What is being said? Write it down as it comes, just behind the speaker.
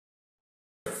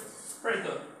Spread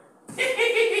up. There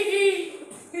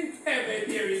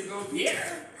is no beer.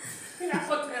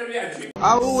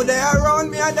 Who they around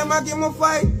me and them a give me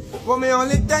fight. But me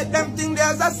only take them thing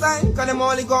there's a sign. Cause them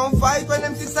only gon' fight when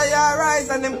them 6 a.m. rise.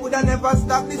 And them coulda never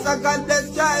stop this a God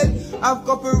bless child. I've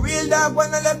couple real dog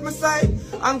when I left my side.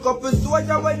 And couple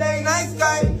soldier when they in nice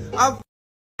guy. I've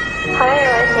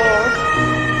Hi, Raheem.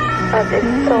 That is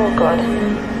so good.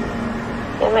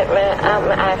 You make me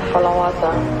eye followers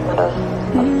and just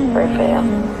pray for you.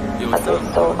 That is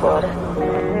so good.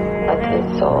 That is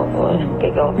so good.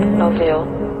 Big up. Love you.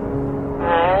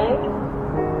 Alright?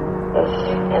 Just,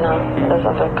 you know, just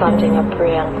have to continue to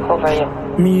pray and cover you.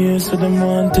 Me here so them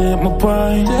want take my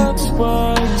pie.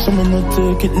 Someone not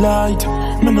take it light.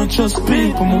 Me not trust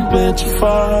people, me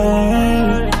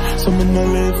petrified. So me no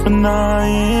live for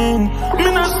nine. Me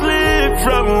no sleep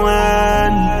from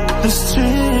when the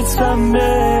streets are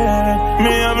mad.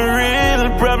 Me have real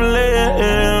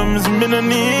problems. Me no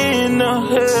need no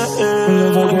help. Me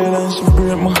love a girl and she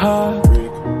break my heart.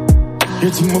 You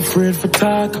think I'm afraid for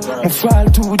talk? I fall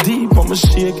too deep, I'ma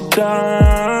shake it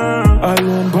down.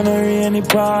 Alone on a rainy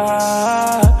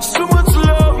part. So much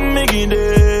love, me give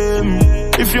them.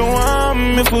 If you want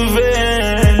me for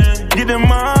vent, give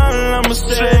them all of my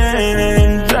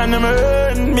strength. And them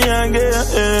hurt me again.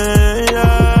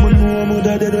 When no one would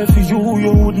have done that for you,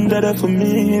 you wouldn't do that for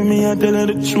me. Me, I tell her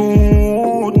the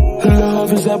truth.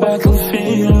 Love is a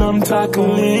battlefield, I'm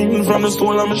tackling from the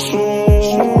soul of my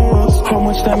shoes. How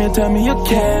much time you tell me you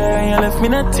care? You left me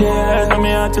in a tear, now me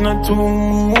heart in a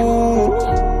tomb.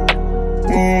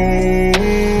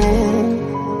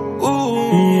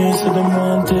 Yeah, so them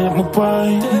want take my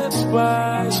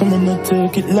pie. Someone not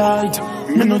take it light.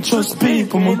 Me no trust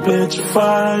people, me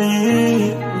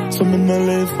petrified. So me no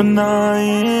live for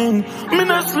nine. Me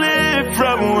no sleep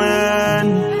from when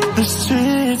the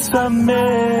streets are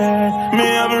mad. Me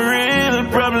have real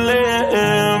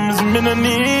problems. Me no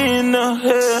need no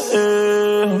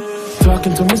help.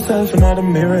 Talking to myself in the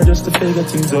mirror just to figure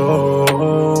things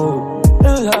out.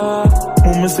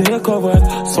 Mama say you're covered,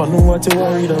 so I know what you're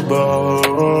worried about.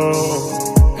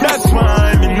 That's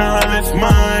why me nah left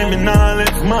my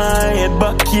head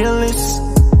back careless.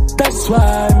 That's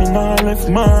why me nah left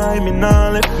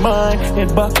my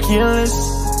head back careless.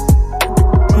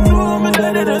 You know I'm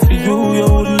that for you, you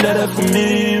wouldn't do that for me.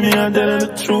 Me I tell the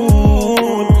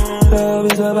truth. Love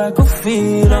is a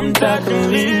battlefield, I'm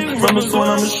tackling from the soul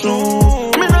of my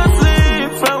shoes. Me not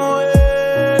sleep from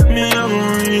where me have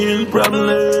real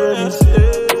problems.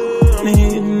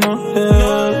 Need no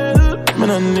help, me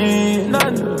not need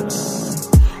none. Me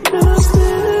not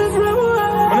sleep from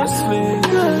where me not sleep,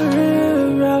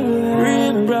 real problems.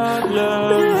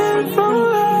 Real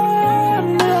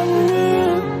problems,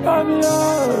 real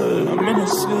problems. Me not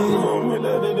sleep, me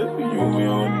not do that for you, you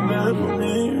wouldn't do that for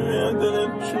me. Me I tell the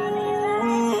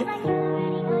truth.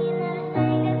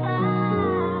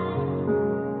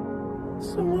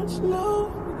 So much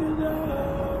love to get out.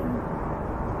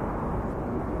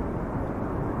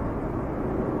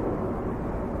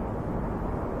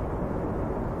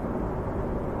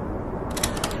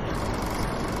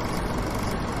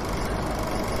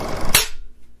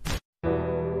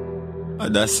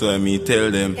 That's why me tell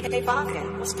them. Hey,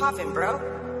 Dawkniss, what's poppin', bro?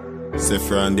 Say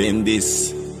from them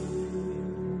this,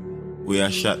 we a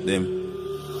shot them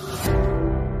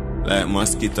like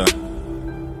mosquito.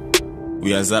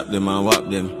 We a zap them and whap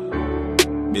them.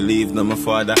 Believe no my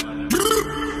father. And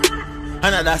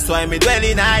that's why me dwell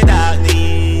in high darkness.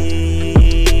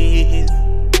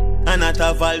 And not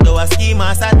a Valdo a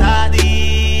skimask at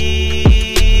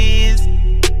this.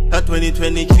 A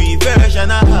 2023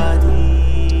 version of Hardy.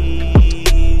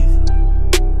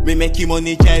 Me make him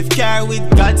money drive car with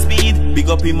Godspeed. Big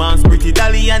up him man's pretty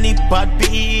dolly and he bad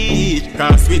beat.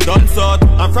 Cause we done sort.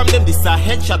 And from them this a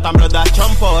headshot and blood a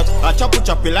jump out. A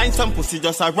choppy line some pussy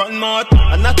just a run mouth.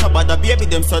 And not about the baby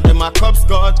them so them a cub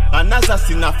scout. And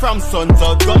assassin from suns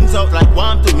out, guns out like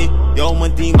warm to me. Yo my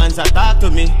demons attack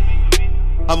to me.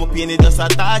 I'm a pain it just a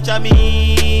touch of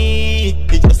me.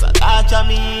 It just a touch of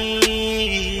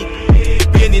me.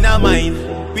 Pain in a mind,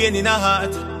 pain in a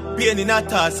heart. Pain in a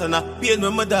thoughts and a pain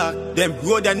when my dark. Them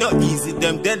road are not easy,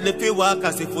 them deadly fi walk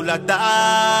as if full of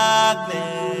darkness.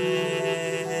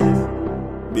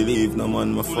 Believe no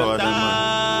man, my father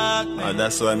man. And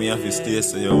that's why me have to stay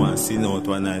so you want to see out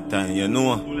one night time, you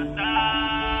know.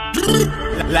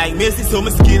 Like me see so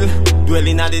my skill.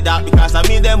 Dwelling at the dark because I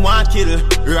mean them want kill.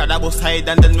 Rather bust hide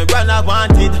and then me run I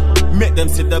wanted. Make them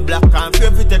see the black and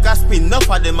favorite take a spin. Enough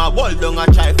of them a wall down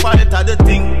and try fight at the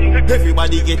thing.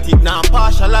 Everybody get it now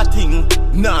partial a thing.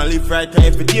 Nah live right,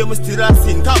 every day me still a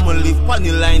sin. Come on live pon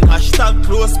the line, hashtag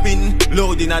close spin.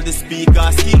 Loading at the speaker,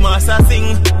 skimask a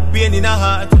sing. Pain in a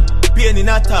heart, pain in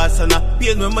a thoughts, and a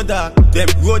pain when my dark. Them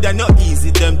road are not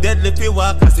easy, them deadly fi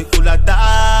walk, cause it full of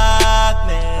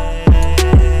darkness.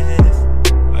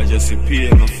 I just see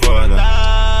pain, my father.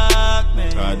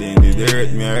 Darkness. God, they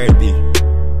hurt me already.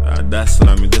 That's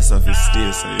why me just have to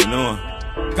stay, so you know.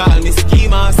 Call me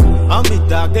skimask, I'm with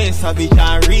dog, then savage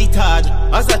and retard.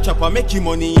 As a chopper, make you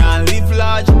money and live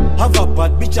large. Have a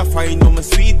bad bitch, I find on my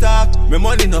sweet talk. Me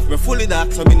money enough, me fully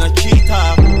dark, so me not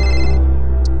cheater.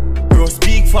 Bro,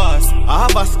 speak fast. I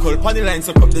have a skull, pon the line,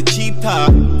 suck up the cheap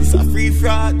talk. This a free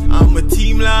fraud, I'm a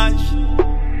team launch.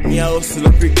 Me a hustle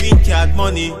up with green card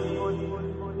money.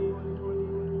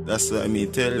 That's what me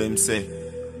tell them, say.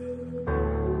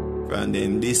 And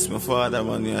then this, my father,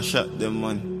 man, I shot them,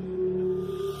 man.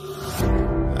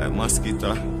 Like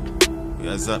mosquito,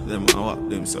 we zap them and whap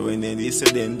them. So when they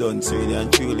say them done, so really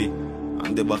and truly,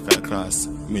 I'm the back of the class. I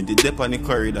mean, the dip on the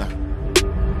corridor.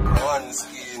 One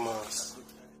skimask.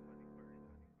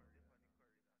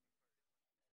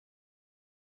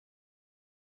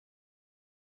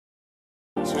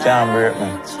 Can't break me.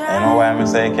 You know why I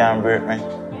say can't break me?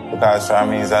 Because for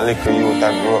me, it's a little youth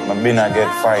that grew up, my bin I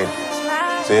get fight.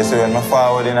 So you see when I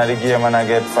forward in the game and I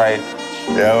get fight,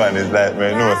 yeah man, it's like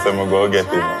me know so I go get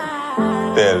him.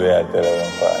 Tell me, I tell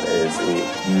him, father, you see.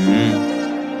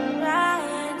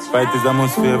 Fight is the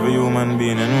most favorite human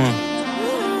being, you know.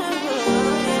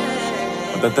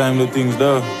 At the time the things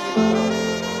do.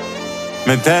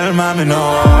 Me tell mommy no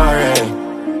worry.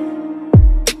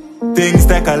 Things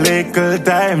take a little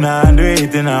time now and do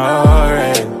it in a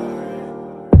hurry.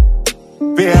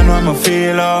 Pain when I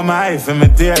feel all my for my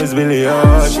tears will the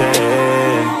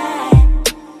ocean.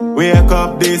 Wake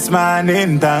up this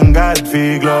morning, thank God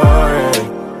for glory.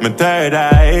 My third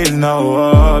eye is now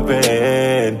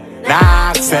open.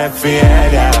 Nah, accept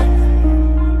failure.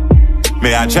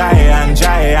 Me I try and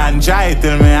try and try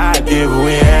till me heart give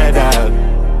way down.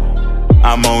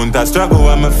 Amount of struggle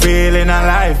when me feeling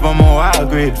alive, but me walk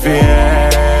with fear.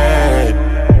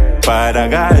 Father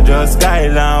God just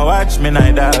guide and watch me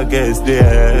night darkest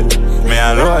day. Me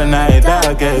alone night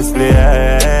darkest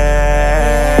place.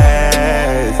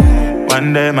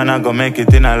 One day man I go make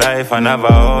it in a life and have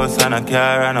a house and a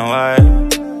car and a wife.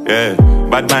 Yeah,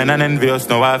 bad mind and envious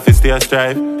no have to stay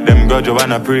strive. Them grudge you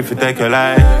wanna pray for take your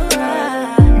life.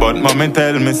 But mommy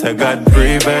tell me say God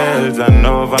prevails, and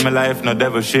over my life no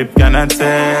devil ship cannot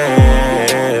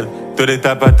sail. To the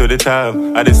top or to the top,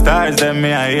 of the stars them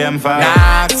me I aim for.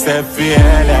 Nah, accept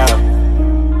failure.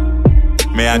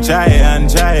 Me I try and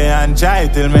try and try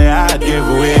till me heart give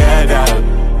way down.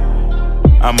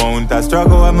 Amount of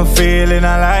struggle when me feel in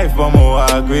a life, but me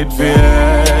walk with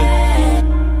fear.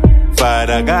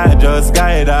 Father God just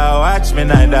guide and watch me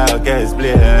night darkest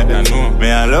place.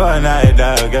 Me alone night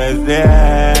darkest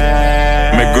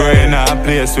day. Me grow in a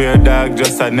place where dog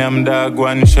just a name dog.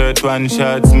 One shirt, one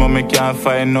shots. Mommy can't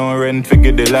find no rent,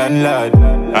 figure the landlord.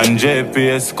 And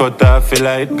JPS cut off the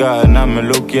light gone. And me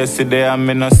look yesterday and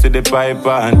me no see the pipe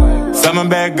on. So me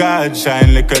beg God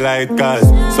shine like a light, cause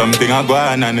something a go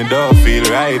on and it don't feel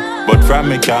right. But from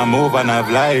me can't move and have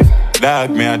life. Dog,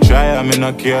 me I try and me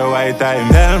no care why time.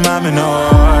 Tell mommy no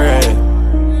worry.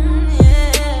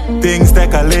 Things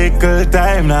take a little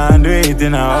time now and do it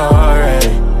in a hurry.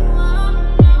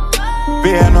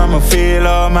 Pain when I feel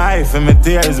all my for my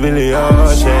tears will the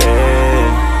ocean.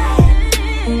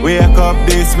 Wake up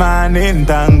this morning,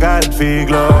 thank God for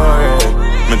glory.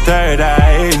 My third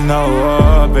eye is now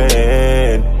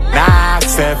open. Nah,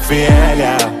 accept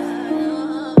failure.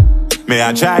 Me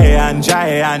I try and try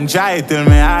and try till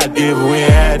me heart give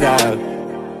way down.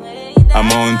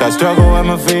 Amount of struggle when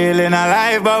me feeling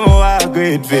alive, but me walk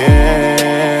with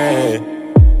fear.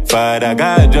 Father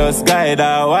God just guide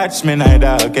and watch me night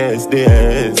darkest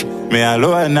days. Me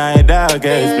alone night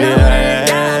darkest place.